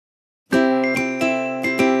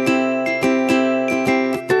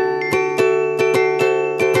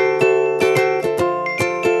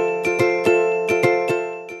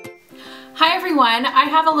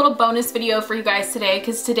bonus video for you guys today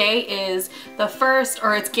because today is the first,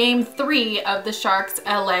 or it's game 3 of the Sharks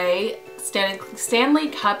LA Stanley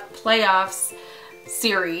Cup Playoffs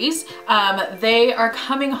series. They are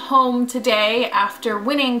coming home today after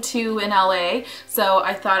winning 2 in LA, so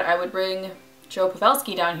I thought I would bring Joe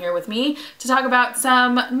Pavelski down here with me to talk about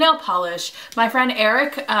some nail polish. My friend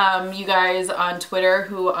Eric, you guys on Twitter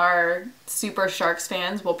who are super Sharks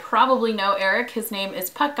fans will probably know Eric. His name is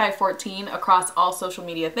PuckGuy14 across all social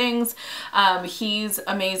media things. He's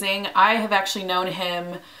amazing. I have actually known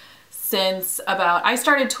him since I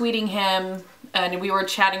started tweeting him and we were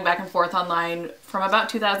chatting back and forth online from about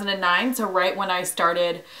 2009, so right when I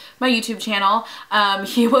started my YouTube channel.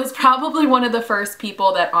 He was probably one of the first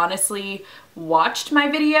people that honestly watched my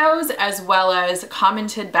videos as well as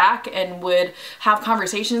commented back and would have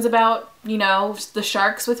conversations about, you know, the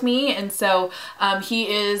Sharks with me. And so he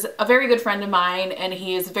is a very good friend of mine, and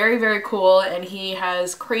he is very, very cool, and he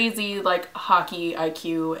has crazy like hockey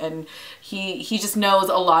IQ, and he just knows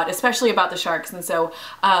a lot, especially about the Sharks. And so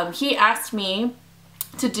he asked me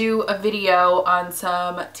to do a video on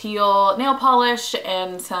some teal nail polish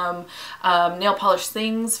and some nail polish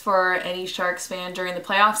things for any Sharks fan during the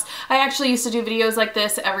playoffs. I actually used to do videos like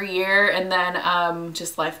this every year, and then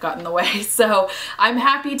just life got in the way. So I'm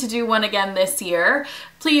happy to do one again this year.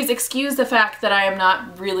 Please excuse the fact that I am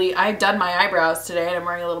not really, I've done my eyebrows today and I'm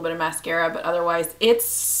wearing a little bit of mascara, but otherwise it's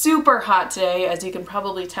super hot today, as you can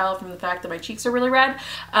probably tell from the fact that my cheeks are really red.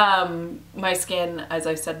 My skin, as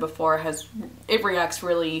I've said before, it reacts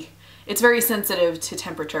really, it's very sensitive to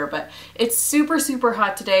temperature, but it's super, super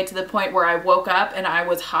hot today to the point where I woke up and I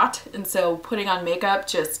was hot, and so putting on makeup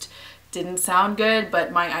just didn't sound good,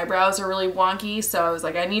 but my eyebrows are really wonky, so I was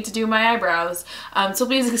like, I need to do my eyebrows. So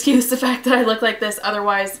please excuse the fact that I look like this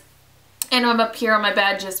otherwise, and I'm up here on my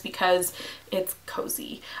bed just because it's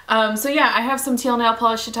cozy. So yeah, I have some teal nail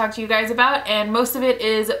polish to talk to you guys about, and most of it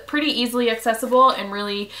is pretty easily accessible and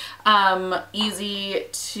really easy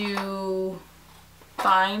to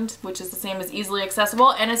find, which is the same as easily accessible,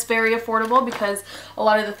 and it's very affordable because a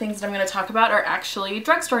lot of the things that I'm going to talk about are actually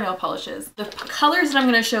drugstore nail polishes. The colors that I'm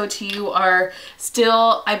going to show to you are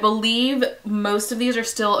still, I believe most of these are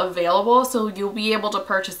still available, so you'll be able to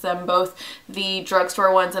purchase them, both the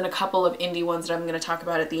drugstore ones and a couple of indie ones that I'm going to talk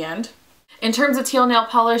about at the end. In terms of teal nail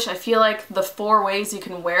polish, I feel like the 4 ways you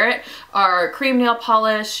can wear it are cream nail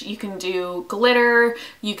polish, you can do glitter,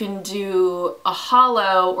 you can do a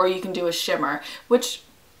hollow, or you can do a shimmer, which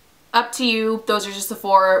up to you. Those are just the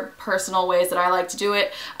 4 personal ways that I like to do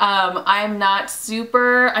it. I'm not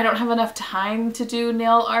I don't have enough time to do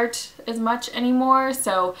nail art as much anymore,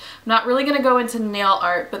 so I'm not really going to go into nail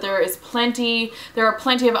art, but there are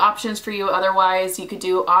plenty of options for you otherwise. You could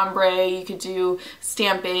do ombre, you could do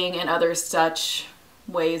stamping, and other such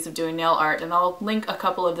ways of doing nail art, and I'll link a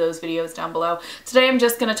couple of those videos down below. Today I'm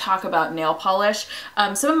just going to talk about nail polish.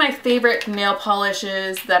 Some of my favorite nail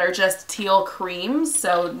polishes that are just teal creams,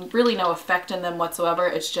 so really no effect in them whatsoever,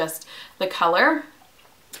 it's just the color,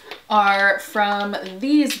 are from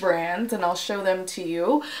these brands, and I'll show them to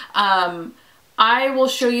you. I will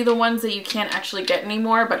show you the ones that you can't actually get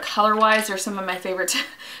anymore, but color-wise are some of my favorite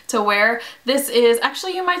to wear. This is,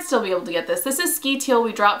 actually you might still be able to get this. This is Ski Teal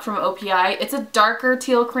we dropped from OPI. It's a darker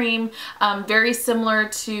teal cream, very similar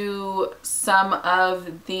to some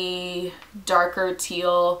of the darker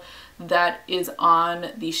teal that is on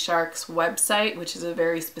the Sharks website, which is a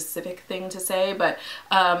very specific thing to say, but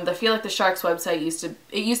I feel like the Sharks website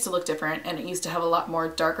used to look different, and it used to have a lot more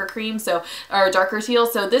darker cream, or darker teal,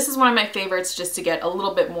 so this is one of my favorites just to get a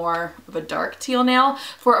little bit more of a dark teal nail.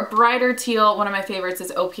 For a brighter teal, one of my favorites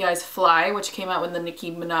is OPI's Fly, which came out when the Nicki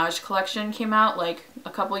Minaj collection came out like a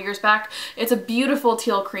couple years back. It's a beautiful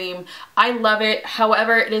teal cream. I love it.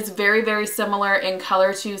 However, it is very, very similar in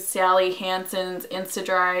color to Sally Hansen's Insta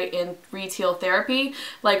Dry in Re-Teal Therapy.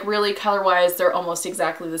 Like really color-wise, they're almost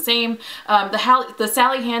exactly the same. The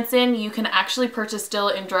Sally Hansen you can actually purchase still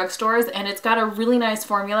in drugstores, and it's got a really nice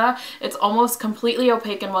formula. It's almost completely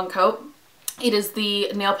opaque in one coat. It is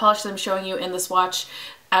the nail polish that I'm showing you in the swatch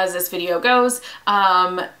as this video goes.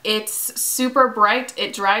 It's super bright,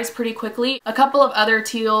 it dries pretty quickly. A couple of other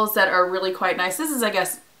teals that are really quite nice. This is, I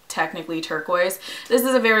guess, technically turquoise. This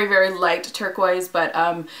is a very, very light turquoise, but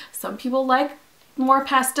some people like more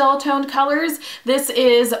pastel toned colors. This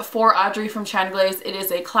is for Audrey from China Glaze. It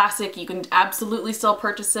is a classic. You can absolutely still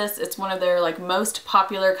purchase this. It's one of their like most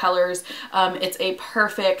popular colors. It's a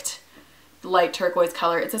perfect light turquoise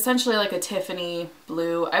color. It's essentially like a Tiffany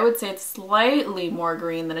blue. I would say it's slightly more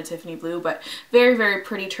green than a Tiffany blue, but very, very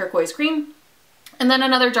pretty turquoise cream. And then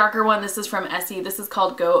another darker one, this is from Essie. This is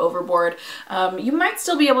called Go Overboard. You might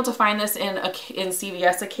still be able to find this in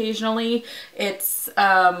CVS occasionally.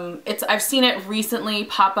 I've seen it recently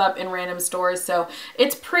pop up in random stores, so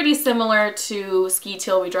it's pretty similar to Ski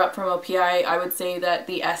Teal we dropped from OPI. I would say that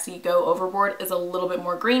the Essie Go Overboard is a little bit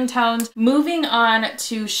more green toned. Moving on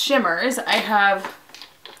to shimmers, I have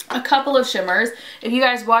a couple of shimmers. If you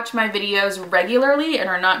guys watch my videos regularly and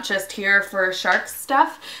are not just here for sharks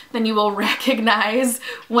stuff, then you will recognize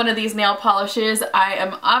one of these nail polishes. I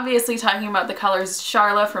am obviously talking about the Colors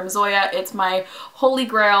Charla from Zoya. It's my holy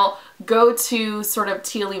grail go-to sort of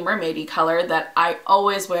tealy mermaidy color that I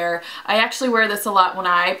always wear. I actually wear this a lot when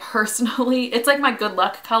I personally, it's like my good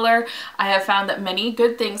luck color. I have found that many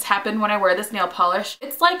good things happen when I wear this nail polish.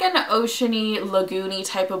 It's like an oceany, lagoony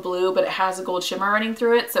type of blue, but it has a gold shimmer running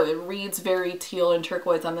through it, so it reads very teal and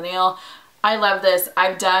turquoise on the nail. I love this.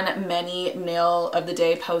 I've done many nail of the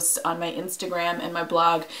day posts on my Instagram and my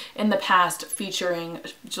blog in the past featuring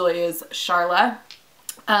Zoya's Charla.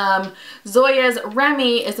 Zoya's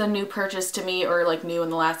Remy is a new purchase to me, or like new in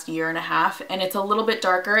the last year and a half, and it's a little bit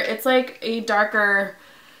darker. It's like a darker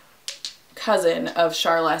cousin of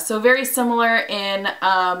Charla, so very similar in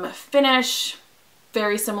finish,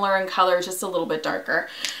 very similar in color, just a little bit darker.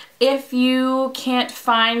 If you can't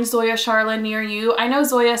find Zoya Charla near you, I know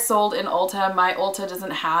Zoya sold in Ulta. My Ulta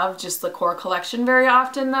doesn't have just the core collection very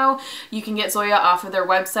often though. You can get Zoya off of their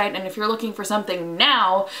website, and if you're looking for something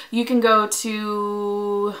now, you can go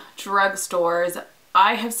to drugstores.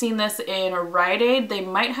 I have seen this in Rite Aid. They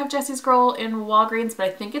might have Jessie's Girl in Walgreens, but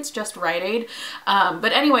I think it's just Rite Aid.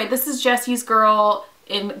 But anyway, this is Jessie's Girl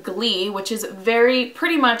in Glee, which is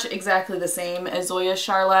pretty much exactly the same as Zoya's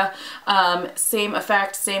Charla. Same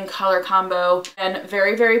effect, same color combo, and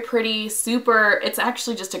very, very pretty, super, it's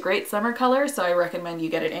actually just a great summer color, so I recommend you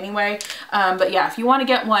get it anyway. But yeah, if you want to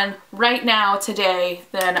get one right now, today,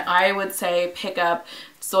 then I would say pick up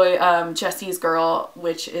Jessie's Girl,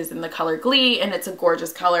 which is in the color Glee, and it's a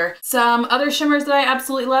gorgeous color. Some other shimmers that I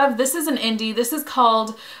absolutely love. This is an indie. This is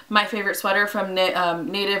called My Favorite Sweater from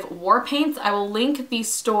Native War Paints. I will link the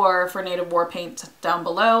store for Native War Paint down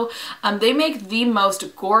below. They make the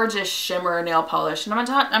most gorgeous shimmer nail polish, and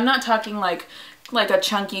I'm not talking like a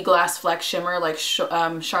chunky glass fleck shimmer like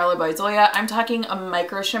Charlotte by Zoya. I'm talking a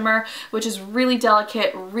micro shimmer, which is really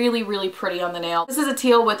delicate, really, really pretty on the nail. This is a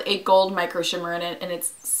teal with a gold micro shimmer in it, and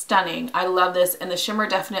it's stunning. I love this, and the shimmer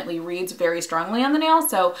definitely reads very strongly on the nail,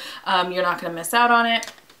 so you're not gonna miss out on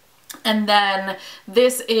it. And then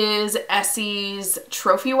this is Essie's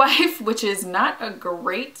Trophy Wife, which is not a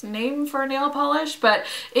great name for a nail polish, but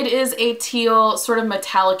it is a teal sort of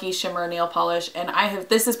metallic-y shimmer nail polish, and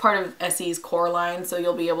this is part of Essie's core line, so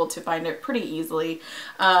you'll be able to find it pretty easily.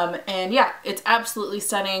 And yeah, it's absolutely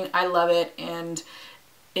stunning. I love it, and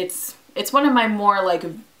it's one of my more like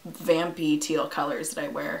vampy teal colors that I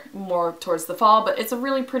wear more towards the fall, but it's a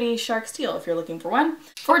really pretty shark's teal if you're looking for one.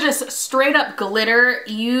 For just straight up glitter,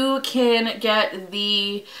 you can get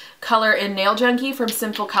the color in Nail Junkie from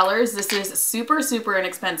Sinful Colors. This is super, super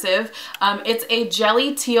inexpensive. It's a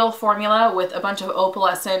jelly teal formula with a bunch of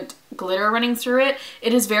opalescent glitter running through it.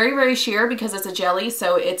 It is very, very sheer because it's a jelly,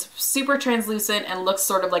 so it's super translucent and looks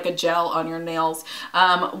sort of like a gel on your nails.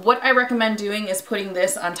 What I recommend doing is putting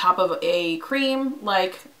this on top of a cream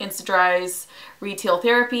like Insta Dry's Re-Teal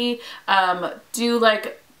Therapy. Do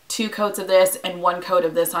like 2 coats of this and 1 coat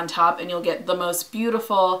of this on top, and you'll get the most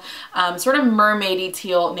beautiful sort of mermaidy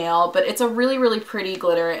teal nail, but it's a really, really pretty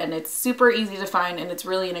glitter, and it's super easy to find, and it's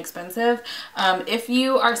really inexpensive. If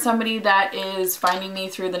you are somebody that is finding me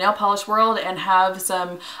through the nail polish world and have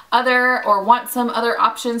some other, or want some other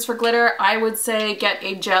options for glitter, I would say get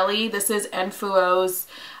a jelly. This is Nfu Oh's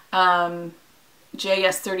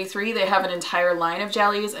JSS33. They have an entire line of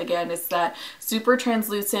jellies. Again, it's that super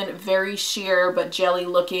translucent, very sheer, but jelly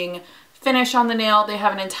looking finish on the nail. They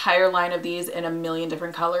have an entire line of these in a million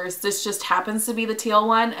different colors. This just happens to be the teal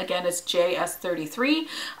one. Again, it's JSS33.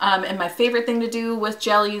 And my favorite thing to do with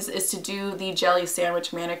jellies is to do the jelly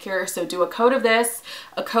sandwich manicure. So do a coat of this,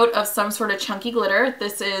 a coat of some sort of chunky glitter.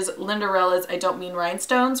 This is Lynnderella's I Don't Mean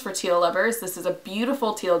Rhinestones for teal lovers. This is a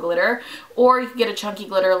beautiful teal glitter. Or you can get a chunky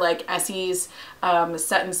glitter like Essie's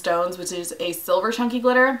Set In Stones, which is a silver chunky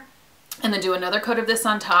glitter. And then do another coat of this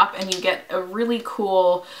on top, and you get a really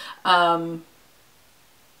cool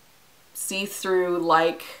see-through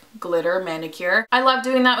like glitter manicure. I love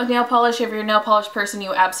doing that with nail polish. If you're a nail polish person,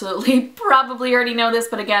 you absolutely probably already know this,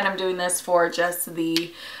 but again, I'm doing this for just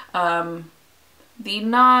the the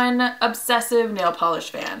non-obsessive nail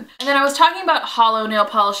polish fan. And then I was talking about hollow nail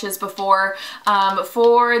polishes before.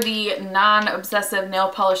 For the non-obsessive nail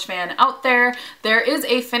polish fan out there, there is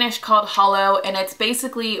a finish called hollow, and it's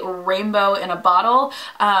basically rainbow in a bottle.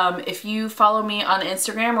 If you follow me on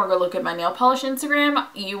Instagram or go look at my nail polish Instagram,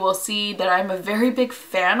 you will see that I'm a very big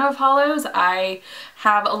fan of hollows. I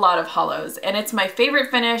have a lot of hollows, and it's my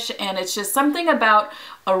favorite finish, and it's just something about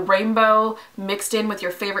a rainbow mixed in with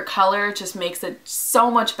your favorite color just makes it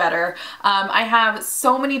so much better. I have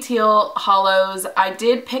so many teal hollows. I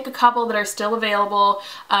did pick a couple that are still available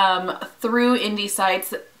through indie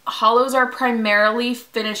sites. Hollows are primarily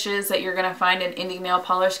finishes that you're gonna find in indie nail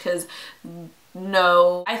polish because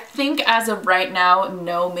I think as of right now,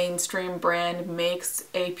 no mainstream brand makes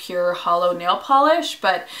a pure hollow nail polish,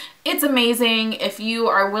 but it's amazing. If you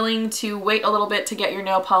are willing to wait a little bit to get your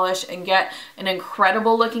nail polish and get an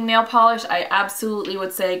incredible looking nail polish, I absolutely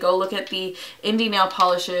would say go look at the indie nail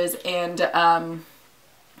polishes and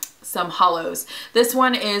some hollows. This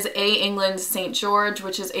one is A. England St. George,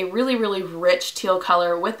 which is a really, really rich teal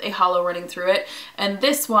color with a hollow running through it. And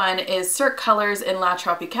this one is Cirque Colors in La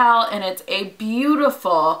Tropicale, and it's a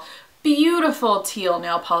beautiful, beautiful teal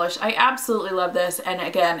nail polish. I absolutely love this, and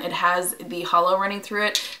again, it has the hollow running through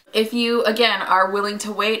it. If you, again, are willing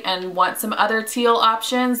to wait and want some other teal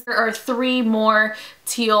options, there are 3 more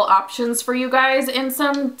teal options for you guys in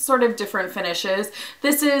some sort of different finishes.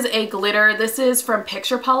 This is a glitter. This is from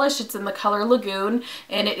Picture Polish. It's in the color Lagoon,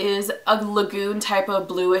 and it is a lagoon type of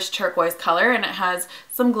bluish turquoise color, and it has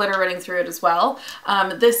some glitter running through it as well.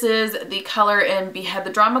 This is the color in Behead the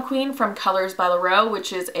Drama Queen from Colors By Llarowe,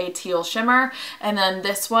 which is a teal shimmer. And then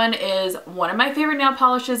this one is one of my favorite nail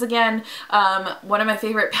polishes again. One of my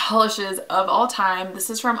favorite polishes of all time. This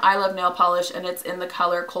is from I Love Nail Polish, and it's in the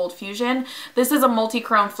color Cold Fusion. This is a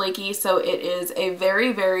multi-chrome flaky, so it is a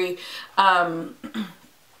very, very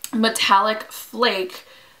metallic flake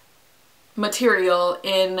material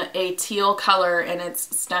in a teal color, and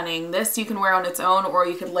it's stunning. This you can wear on its own, or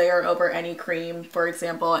you could layer over any cream, for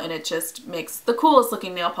example, and it just makes the coolest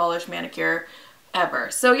looking nail polish manicure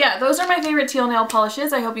ever. So yeah, those are my favorite teal nail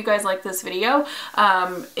polishes. I hope you guys like this video.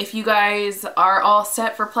 If you guys are all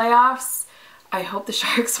set for playoffs, I hope the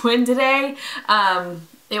Sharks win today.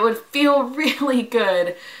 It would feel really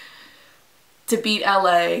good to beat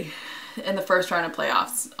LA in the first round of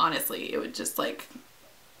playoffs. Honestly, it would just like,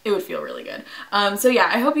 it would feel really good. So yeah,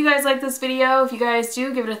 I hope you guys like this video. If you guys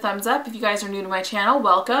do, give it a thumbs up. If you guys are new to my channel,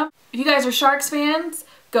 welcome. If you guys are Sharks fans,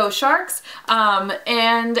 go Sharks.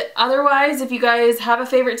 And otherwise, if you guys have a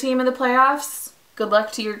favorite team in the playoffs, good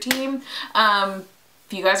luck to your team.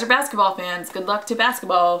 If you guys are basketball fans, good luck to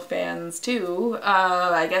basketball fans too.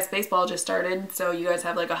 I guess baseball just started, so you guys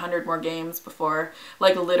have like 100 more games before,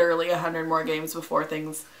 like literally 100 more games before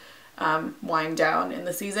things wind down in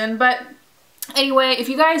the season. But anyway, if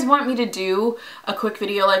you guys want me to do a quick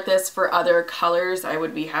video like this for other colors, I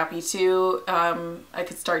would be happy to. I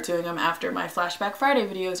could start doing them after my Flashback Friday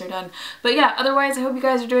videos are done. But yeah, otherwise, I hope you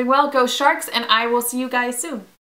guys are doing well. Go Sharks, and I will see you guys soon.